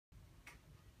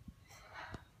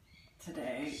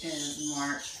Today is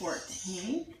March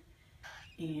 14th,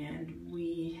 and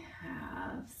we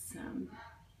have some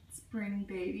spring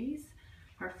babies.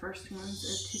 Our first ones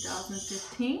of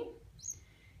 2015.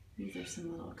 These are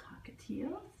some little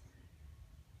cockatiels.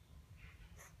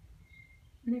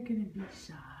 And they're going to be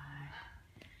shy.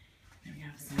 And we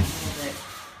have some a little bit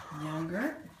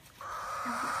younger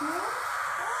cockatiels.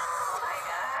 Oh my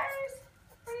gosh!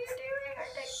 What are you doing?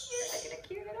 Aren't they cute? Look at the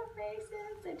cute little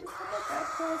faces. They just had their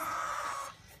breakfast.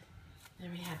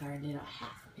 Then we have our little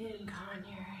Halfmoon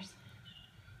Conures.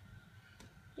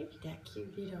 Look at that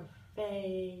cute little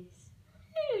face.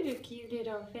 Look at the cute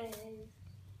little face.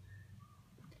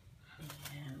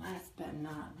 And last but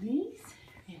not least,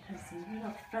 we have some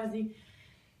little fuzzy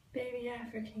baby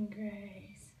African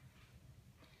greys.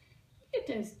 Look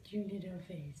at those cute little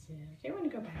faces. They want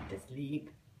to go back to sleep.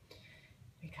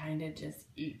 We kind of just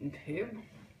eat and poop.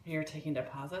 We are taking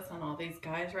deposits on all these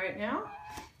guys right now.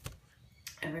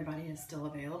 Everybody is still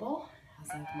available as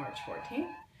of March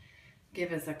 14th.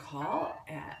 Give us a call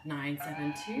at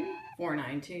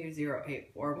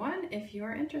 972-492-0841 if you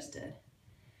are interested.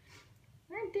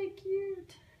 Aren't they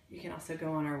cute? You can also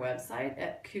go on our website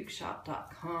at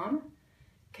kookshop.com,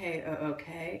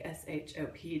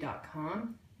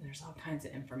 KOOKSHOP.com. There's all kinds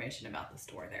of information about the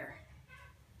store there.